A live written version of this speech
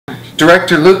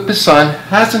Director Luc Besson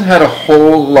hasn't had a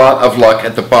whole lot of luck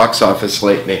at the box office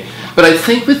lately, but I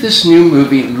think with this new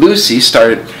movie, Lucy,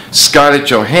 starred Scarlett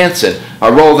Johansson,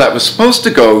 a role that was supposed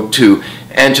to go to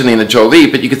Angelina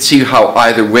Jolie, but you could see how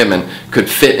either women could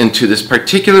fit into this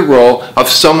particular role of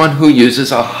someone who uses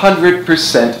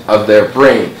 100% of their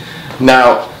brain.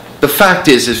 Now, the fact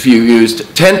is, if you used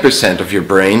 10% of your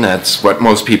brain, that's what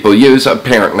most people use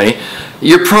apparently,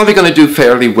 you're probably going to do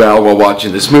fairly well while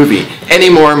watching this movie. Any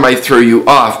more might throw you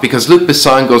off because Luc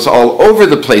Besson goes all over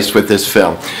the place with this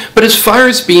film. But as far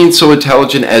as being so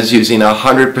intelligent as using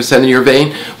 100% of your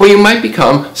brain, well, you might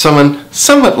become someone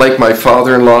somewhat like my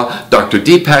father-in-law, Dr.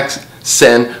 Deepak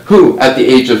Sen, who at the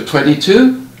age of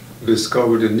 22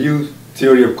 discovered a new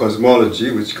theory of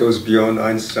cosmology which goes beyond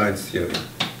Einstein's theory.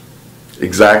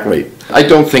 Exactly. I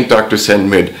don't think Dr. Sen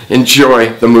would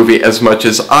enjoy the movie as much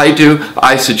as I do.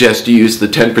 I suggest you use the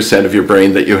 10% of your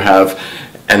brain that you have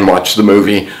and watch the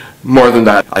movie. More than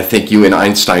that, I think you and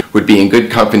Einstein would be in good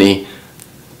company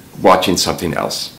watching something else.